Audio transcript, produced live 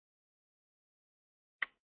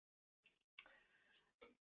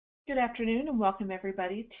Good afternoon and welcome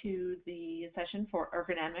everybody to the session for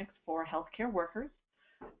Ergonomics for Healthcare Workers.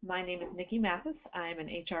 My name is Nikki Mathis. I'm an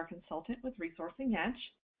HR consultant with Resourcing Edge.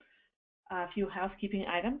 A few housekeeping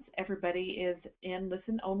items. Everybody is in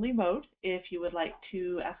listen-only mode. If you would like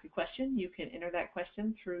to ask a question, you can enter that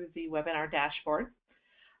question through the webinar dashboard.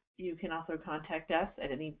 You can also contact us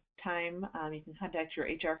at any time. You can contact your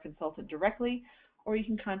HR consultant directly, or you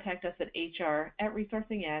can contact us at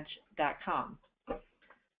hr@resourcingedge.com.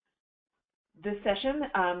 This session,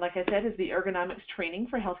 like I said, is the Ergonomics training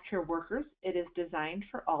for healthcare workers. It is designed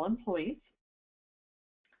for all employees.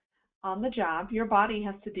 On the job, your body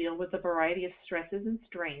has to deal with a variety of stresses and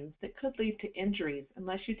strains that could lead to injuries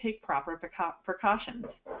unless you take proper precautions.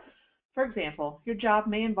 For example, your job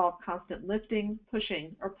may involve constant lifting,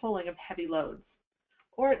 pushing, or pulling of heavy loads.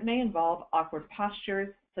 Or it may involve awkward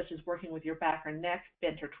postures, such as working with your back or neck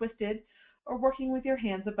bent or twisted, or working with your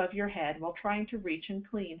hands above your head while trying to reach and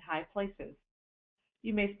clean high places.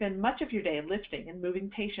 You may spend much of your day lifting and moving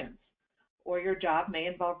patients, or your job may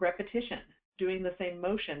involve repetition, doing the same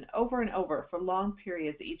motion over and over for long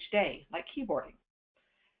periods each day, like keyboarding.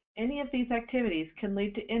 Any of these activities can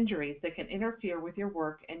lead to injuries that can interfere with your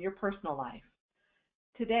work and your personal life.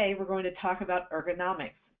 Today, we're going to talk about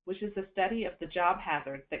ergonomics, which is the study of the job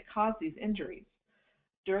hazards that cause these injuries.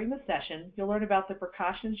 During the session, you'll learn about the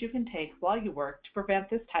precautions you can take while you work to prevent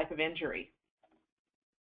this type of injury.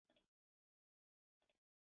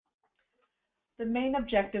 The main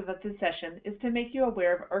objective of this session is to make you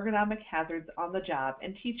aware of ergonomic hazards on the job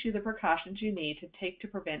and teach you the precautions you need to take to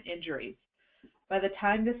prevent injuries. By the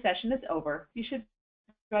time this session is over, you should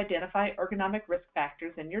identify ergonomic risk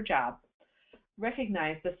factors in your job,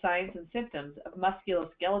 recognize the signs and symptoms of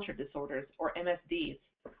musculoskeletal disorders, or MSDs,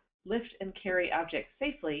 lift and carry objects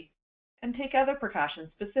safely, and take other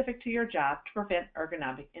precautions specific to your job to prevent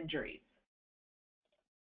ergonomic injuries.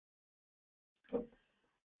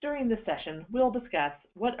 During this session, we'll discuss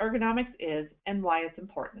what ergonomics is and why it's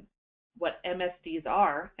important, what MSDs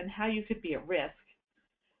are and how you could be at risk,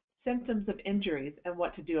 symptoms of injuries and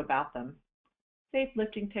what to do about them, safe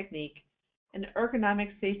lifting technique, and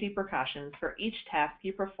ergonomic safety precautions for each task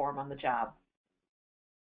you perform on the job.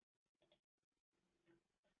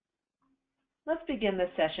 Let's begin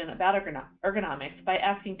this session about ergonomics by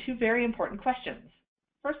asking two very important questions.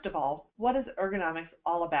 First of all, what is ergonomics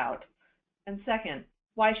all about? And second,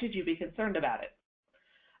 why should you be concerned about it?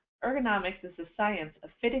 Ergonomics is the science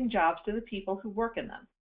of fitting jobs to the people who work in them.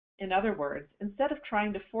 In other words, instead of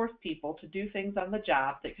trying to force people to do things on the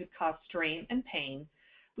job that could cause strain and pain,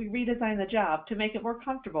 we redesign the job to make it more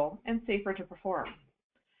comfortable and safer to perform.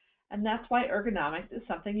 And that's why ergonomics is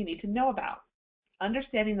something you need to know about.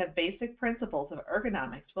 Understanding the basic principles of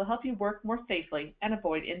ergonomics will help you work more safely and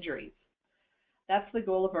avoid injuries. That's the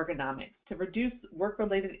goal of ergonomics, to reduce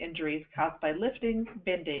work-related injuries caused by lifting,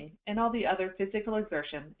 bending, and all the other physical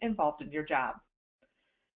exertion involved in your job.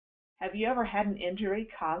 Have you ever had an injury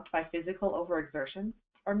caused by physical overexertion?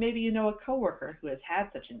 Or maybe you know a coworker who has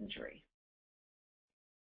had such an injury.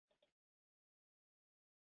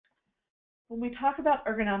 When we talk about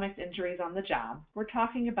ergonomics injuries on the job, we're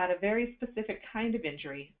talking about a very specific kind of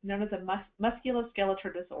injury known as a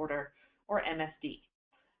musculoskeletal disorder, or MSD.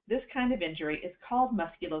 This kind of injury is called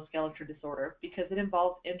musculoskeletal disorder because it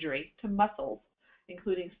involves injury to muscles,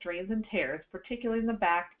 including strains and tears, particularly in the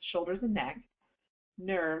back, shoulders, and neck,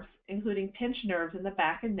 nerves, including pinched nerves in the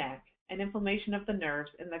back and neck, and inflammation of the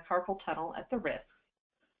nerves in the carpal tunnel at the wrists,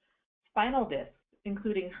 spinal discs,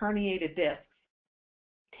 including herniated discs,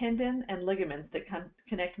 tendon and ligaments that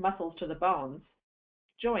connect muscles to the bones,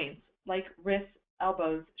 joints like wrists,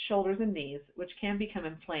 elbows, shoulders, and knees, which can become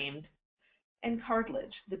inflamed, and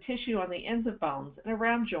cartilage, the tissue on the ends of bones and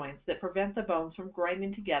around joints that prevent the bones from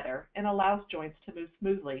grinding together and allows joints to move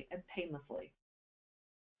smoothly and painlessly.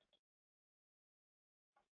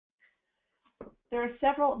 There are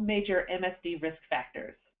several major MSD risk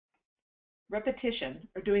factors. Repetition,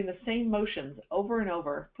 or doing the same motions over and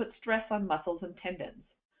over, puts stress on muscles and tendons.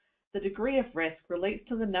 The degree of risk relates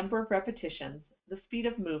to the number of repetitions, the speed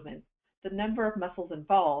of movement, the number of muscles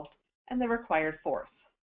involved, and the required force.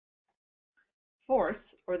 Force,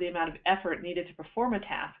 or the amount of effort needed to perform a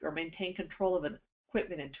task or maintain control of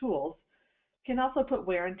equipment and tools, can also put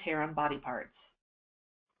wear and tear on body parts.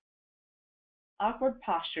 Awkward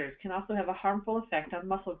postures can also have a harmful effect on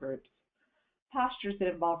muscle groups. Postures that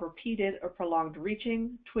involve repeated or prolonged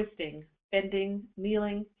reaching, twisting, bending,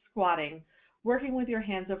 kneeling, squatting, working with your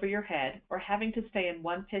hands over your head, or having to stay in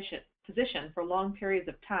one position for long periods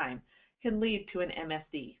of time can lead to an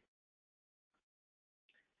MSD.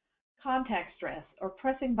 Contact stress, or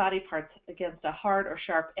pressing body parts against a hard or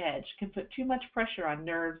sharp edge, can put too much pressure on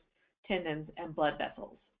nerves, tendons, and blood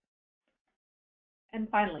vessels. And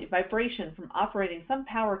finally, vibration from operating some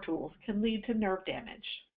power tools can lead to nerve damage.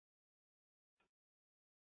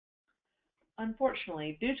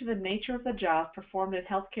 Unfortunately, due to the nature of the jobs performed in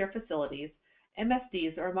healthcare facilities,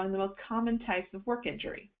 MSDs are among the most common types of work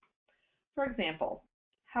injury. For example,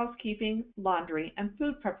 housekeeping, laundry, and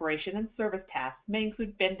food preparation and service tasks may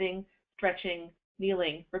include bending, stretching,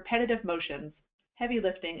 kneeling, repetitive motions, heavy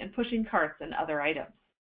lifting, and pushing carts and other items.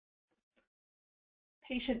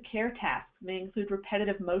 Patient care tasks may include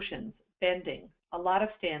repetitive motions, bending, a lot of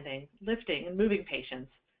standing, lifting and moving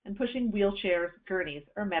patients, and pushing wheelchairs, gurneys,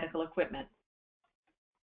 or medical equipment.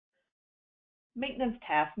 Maintenance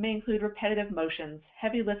tasks may include repetitive motions,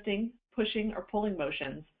 heavy lifting, pushing or pulling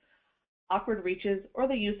motions, awkward reaches, or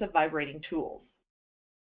the use of vibrating tools.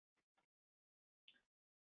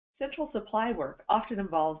 Central supply work often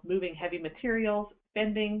involves moving heavy materials,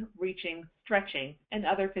 bending, reaching, stretching, and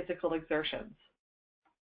other physical exertions.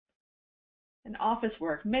 And office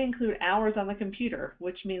work may include hours on the computer,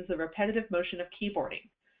 which means the repetitive motion of keyboarding.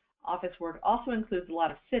 Office work also includes a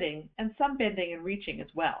lot of sitting and some bending and reaching as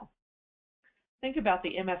well. Think about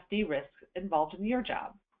the MSD risks involved in your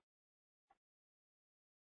job.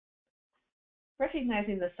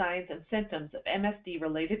 Recognizing the signs and symptoms of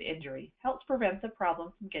MSD-related injury helps prevent the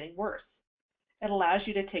problem from getting worse. It allows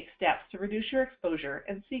you to take steps to reduce your exposure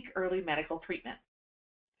and seek early medical treatment.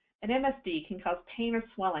 An MSD can cause pain or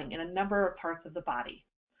swelling in a number of parts of the body.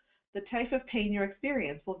 The type of pain you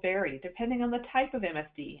experience will vary depending on the type of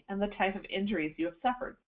MSD and the type of injuries you have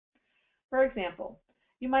suffered. For example,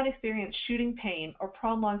 you might experience shooting pain or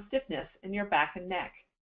prolonged stiffness in your back and neck.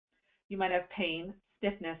 You might have pain,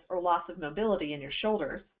 stiffness, or loss of mobility in your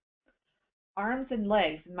shoulders. Arms and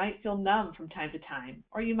legs might feel numb from time to time,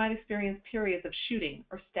 or you might experience periods of shooting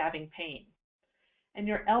or stabbing pain. And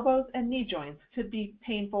your elbows and knee joints could be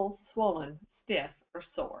painful, swollen, stiff, or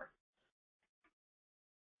sore.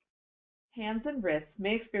 Hands and wrists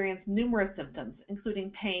may experience numerous symptoms,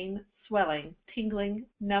 including pain, swelling, tingling,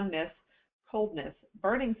 numbness, coldness,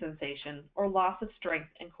 burning sensation, or loss of strength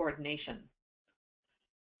and coordination.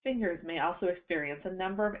 Fingers may also experience a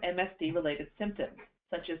number of MSD-related symptoms,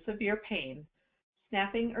 such as severe pain,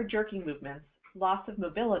 snapping or jerking movements, loss of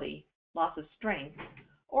mobility, loss of strength,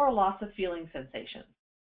 or a loss of feeling sensation.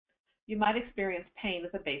 You might experience pain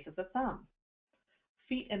at the base of the thumb.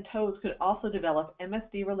 Feet and toes could also develop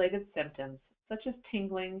MSD-related symptoms, such as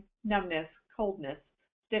tingling, numbness, coldness,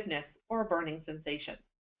 stiffness, or a burning sensation.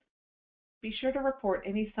 Be sure to report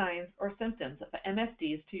any signs or symptoms of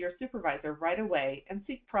MSDs to your supervisor right away and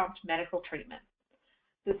seek prompt medical treatment.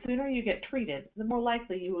 The sooner you get treated, the more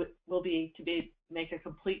likely you will be to make a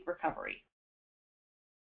complete recovery.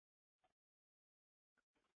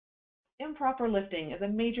 Improper lifting is a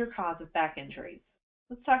major cause of back injuries.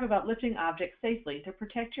 Let's talk about lifting objects safely to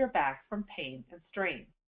protect your back from pain and strain.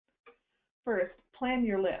 First, plan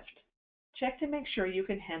your lift. Check to make sure you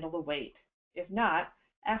can handle the weight. If not,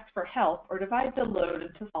 ask for help or divide the load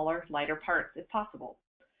into smaller, lighter parts if possible.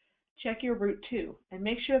 Check your route too, and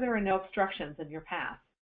make sure there are no obstructions in your path.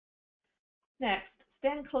 Next,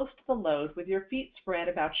 stand close to the load with your feet spread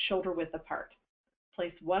about shoulder width apart.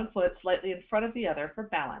 Place one foot slightly in front of the other for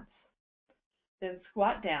balance. Then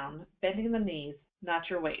squat down, bending the knees, not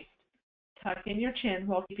your waist. Tuck in your chin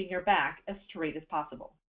while keeping your back as straight as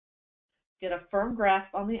possible. Get a firm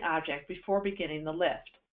grasp on the object before beginning the lift.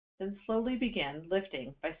 Then slowly begin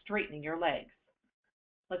lifting by straightening your legs.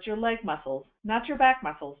 Let your leg muscles, not your back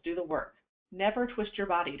muscles, do the work. Never twist your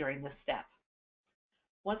body during this step.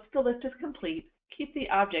 Once the lift is complete, keep the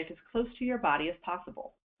object as close to your body as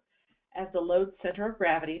possible. As the load's center of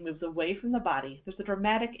gravity moves away from the body, there's a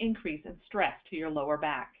dramatic increase in stress to your lower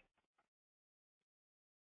back.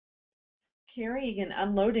 Carrying and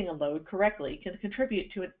unloading a load correctly can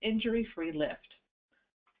contribute to an injury-free lift.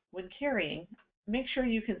 When carrying, make sure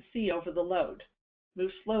you can see over the load.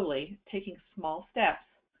 Move slowly, taking small steps.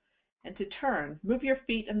 And to turn, move your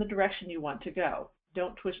feet in the direction you want to go.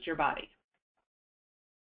 Don't twist your body.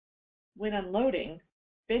 When unloading,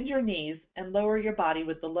 bend your knees and lower your body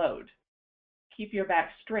with the load. Keep your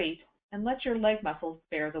back straight and let your leg muscles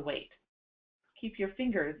bear the weight. Keep your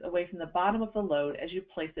fingers away from the bottom of the load as you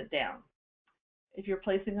place it down. If you're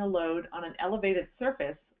placing a load on an elevated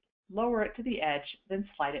surface, lower it to the edge, then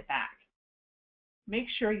slide it back. Make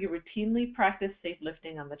sure you routinely practice safe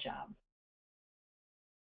lifting on the job.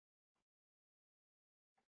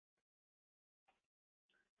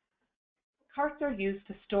 Carts are used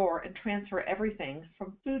to store and transfer everything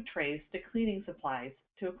from food trays to cleaning supplies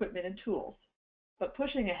to equipment and tools. But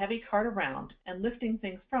pushing a heavy cart around and lifting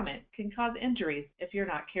things from it can cause injuries if you're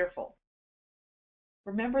not careful.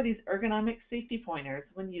 Remember these ergonomic safety pointers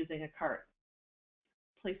when using a cart.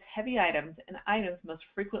 Place heavy items and items most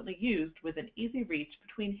frequently used within easy reach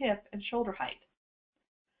between hip and shoulder height.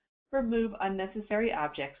 Remove unnecessary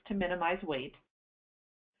objects to minimize weight.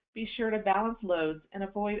 Be sure to balance loads and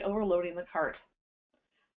avoid overloading the cart.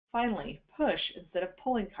 Finally, push instead of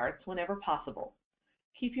pulling carts whenever possible.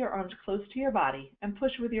 Keep your arms close to your body and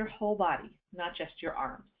push with your whole body, not just your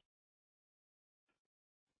arms.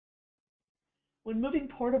 When moving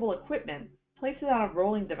portable equipment, place it on a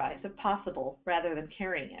rolling device if possible rather than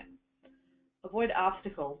carrying it. Avoid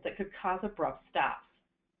obstacles that could cause abrupt stops.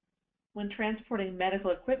 When transporting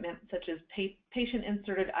medical equipment such as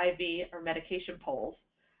patient-inserted IV or medication poles,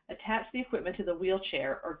 attach the equipment to the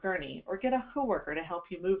wheelchair or gurney or get a coworker to help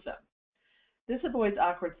you move them. This avoids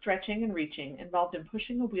awkward stretching and reaching involved in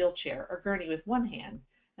pushing a wheelchair or gurney with one hand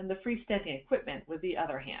and the freestanding equipment with the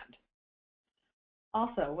other hand.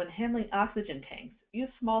 Also, when handling oxygen tanks, use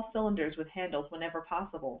small cylinders with handles whenever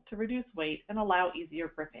possible to reduce weight and allow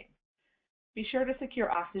easier gripping. Be sure to secure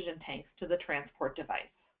oxygen tanks to the transport device.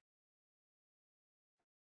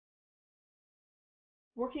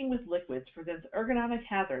 Working with liquids presents ergonomic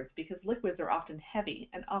hazards because liquids are often heavy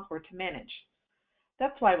and awkward to manage.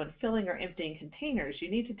 That's why when filling or emptying containers, you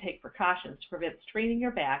need to take precautions to prevent straining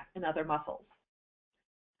your back and other muscles.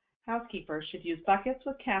 Housekeepers should use buckets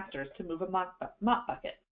with casters to move a mop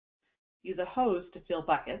bucket. Use a hose to fill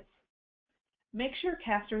buckets. Make sure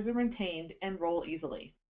casters are maintained and roll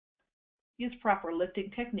easily. Use proper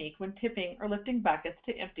lifting technique when tipping or lifting buckets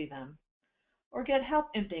to empty them, or get help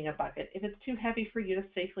emptying a bucket if it's too heavy for you to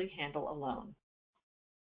safely handle alone.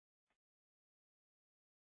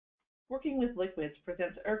 Working with liquids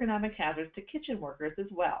presents ergonomic hazards to kitchen workers as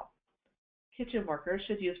well. Kitchen workers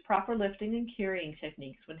should use proper lifting and carrying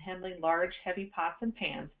techniques when handling large, heavy pots and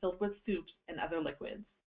pans filled with soups and other liquids.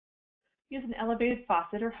 Use an elevated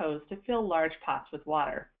faucet or hose to fill large pots with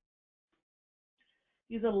water.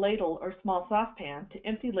 Use a ladle or small saucepan to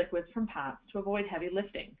empty liquids from pots to avoid heavy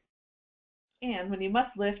lifting. And when you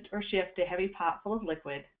must lift or shift a heavy pot full of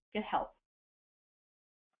liquid, get help.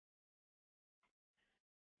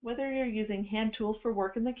 Whether you're using hand tools for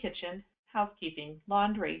work in the kitchen, housekeeping,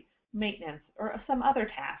 laundry, maintenance, or some other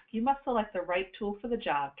task, you must select the right tool for the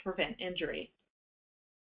job to prevent injury.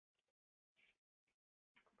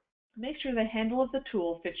 Make sure the handle of the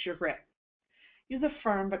tool fits your grip. Use a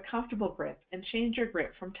firm but comfortable grip and change your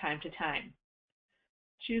grip from time to time.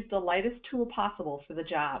 Choose the lightest tool possible for the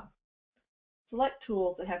job. Select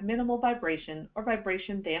tools that have minimal vibration or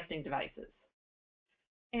vibration dampening devices.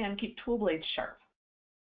 And keep tool blades sharp.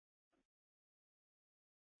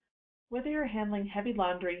 Whether you're handling heavy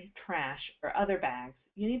laundry, trash, or other bags,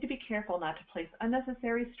 you need to be careful not to place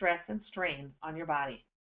unnecessary stress and strain on your body.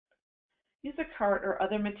 Use a cart or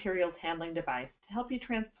other materials handling device to help you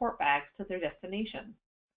transport bags to their destination.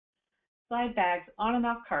 Slide bags on and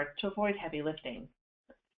off carts to avoid heavy lifting.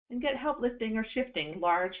 And get help lifting or shifting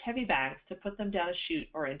large, heavy bags to put them down a chute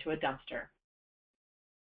or into a dumpster.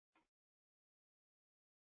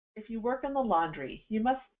 If you work in the laundry, you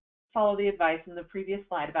must follow the advice in the previous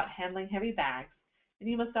slide about handling heavy bags, and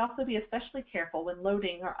you must also be especially careful when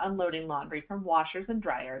loading or unloading laundry from washers and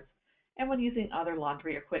dryers, and when using other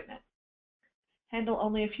laundry equipment. Handle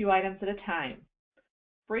only a few items at a time.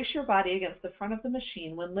 Brace your body against the front of the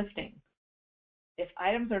machine when lifting. If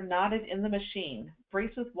items are knotted in the machine,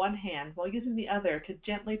 brace with one hand while using the other to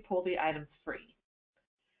gently pull the items free.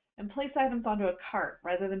 And place items onto a cart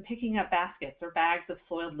rather than picking up baskets or bags of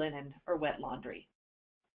soiled linen or wet laundry.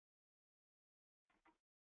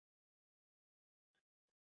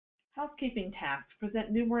 Housekeeping tasks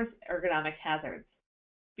present numerous ergonomic hazards.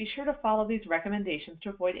 Be sure to follow these recommendations to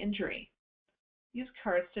avoid injury. Use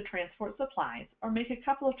carts to transport supplies or make a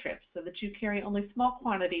couple of trips so that you carry only small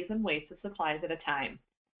quantities and weights of supplies at a time.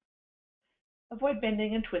 Avoid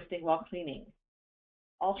bending and twisting while cleaning.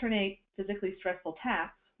 Alternate physically stressful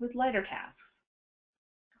tasks with lighter tasks.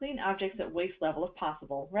 Clean objects at waist level if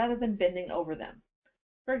possible rather than bending over them.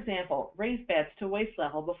 For example, raise beds to waist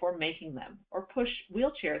level before making them, or push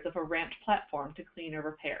wheelchairs off a ramped platform to clean or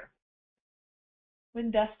repair.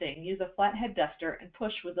 When dusting, use a flathead duster and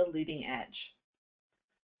push with a leading edge.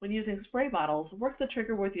 When using spray bottles, work the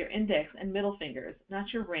trigger with your index and middle fingers,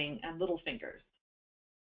 not your ring and little fingers.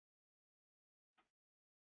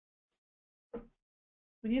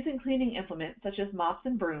 When using cleaning implements such as mops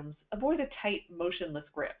and brooms, avoid a tight, motionless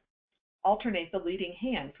grip. Alternate the leading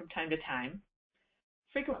hand from time to time.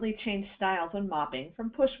 Frequently change styles when mopping, from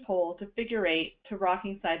push-pull to figure eight to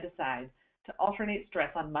rocking side to side, to alternate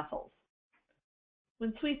stress on muscles.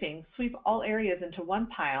 When sweeping, sweep all areas into one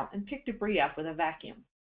pile and pick debris up with a vacuum.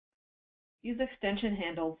 Use extension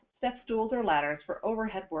handles, step stools, or ladders for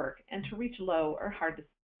overhead work and to reach low or hard to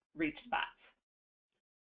reach spots.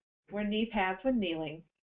 Wear knee pads when kneeling.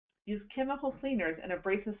 Use chemical cleaners and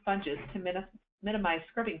abrasive sponges to minimize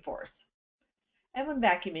scrubbing force. And when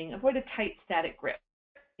vacuuming, avoid a tight, static grip.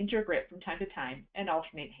 Change your grip from time to time and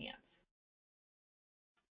alternate hands.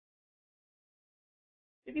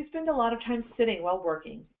 If you spend a lot of time sitting while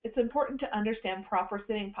working, it's important to understand proper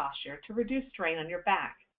sitting posture to reduce strain on your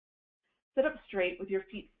back. Sit up straight with your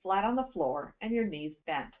feet flat on the floor and your knees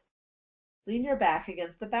bent. Lean your back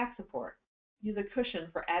against the back support. Use a cushion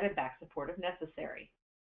for added back support if necessary.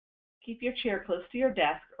 Keep your chair close to your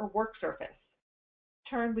desk or work surface.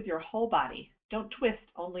 Turn with your whole body. Don't twist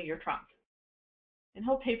only your trunk. And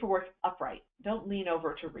hold paperwork upright. Don't lean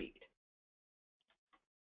over to read.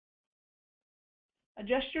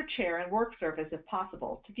 Adjust your chair and work surface if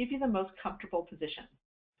possible to give you the most comfortable position.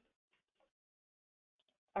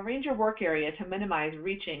 Arrange your work area to minimize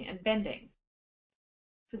reaching and bending.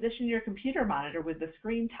 Position your computer monitor with the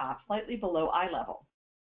screen top slightly below eye level.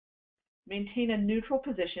 Maintain a neutral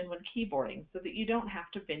position when keyboarding so that you don't have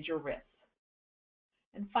to bend your wrists.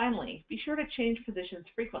 And finally, be sure to change positions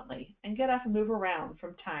frequently and get up and move around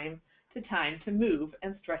from time to move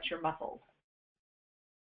and stretch your muscles.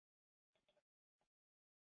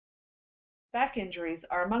 Back injuries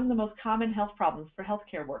are among the most common health problems for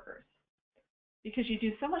healthcare workers. Because you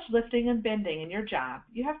do so much lifting and bending in your job,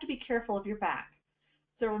 you have to be careful of your back.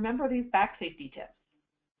 So remember these back safety tips.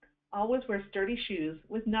 Always wear sturdy shoes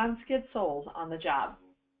with non-skid soles on the job.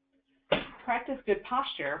 Practice good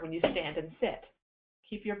posture when you stand and sit.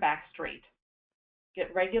 Keep your back straight.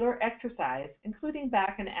 Get regular exercise, including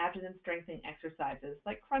back and abdomen strengthening exercises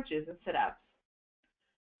like crunches and sit-ups.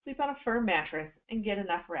 Sleep on a firm mattress and get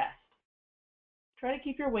enough rest. Try to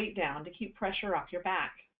keep your weight down to keep pressure off your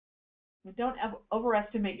back. And don't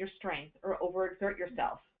overestimate your strength or overexert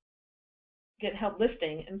yourself. Get help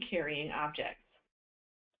lifting and carrying objects.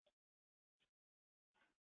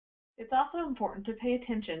 It's also important to pay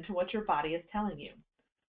attention to what your body is telling you.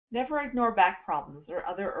 Never ignore back problems or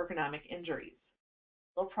other ergonomic injuries.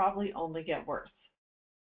 They'll probably only get worse.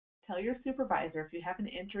 Tell your supervisor if you have an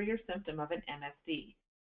injury or symptom of an MSD.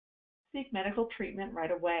 Seek medical treatment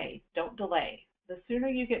right away. Don't delay. The sooner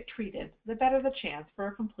you get treated, the better the chance for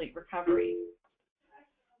a complete recovery.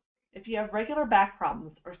 If you have regular back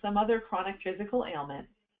problems or some other chronic physical ailment,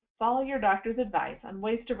 follow your doctor's advice on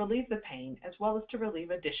ways to relieve the pain as well as to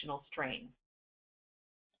relieve additional strain.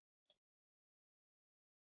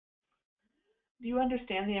 Do you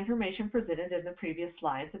understand the information presented in the previous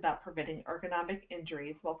slides about preventing ergonomic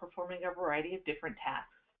injuries while performing a variety of different tasks?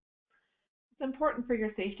 It's important for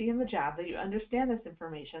your safety in the job that you understand this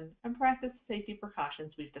information and practice the safety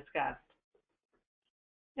precautions we've discussed.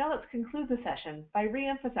 Now let's conclude the session by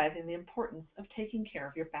re-emphasizing the importance of taking care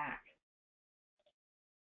of your back.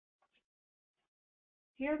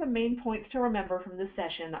 Here are the main points to remember from this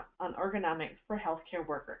session on ergonomics for healthcare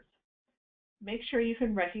workers. Make sure you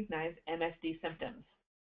can recognize MSD symptoms.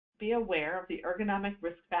 Be aware of the ergonomic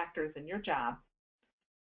risk factors in your job.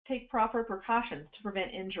 Take proper precautions to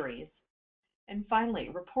prevent injuries. And finally,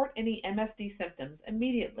 report any MSD symptoms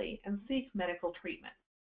immediately and seek medical treatment.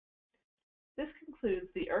 This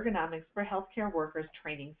concludes the Ergonomics for Healthcare Workers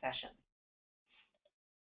training session.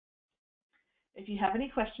 If you have any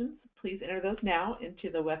questions, please enter those now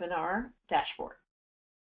into the webinar dashboard.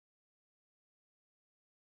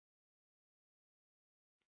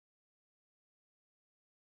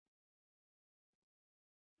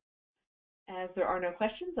 As there are no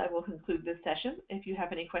questions, I will conclude this session. If you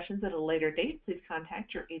have any questions at a later date, please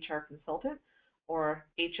contact your HR consultant or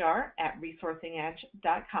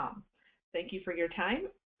hr@resourcingedge.com. Thank you for your time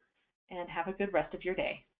and have a good rest of your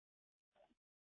day.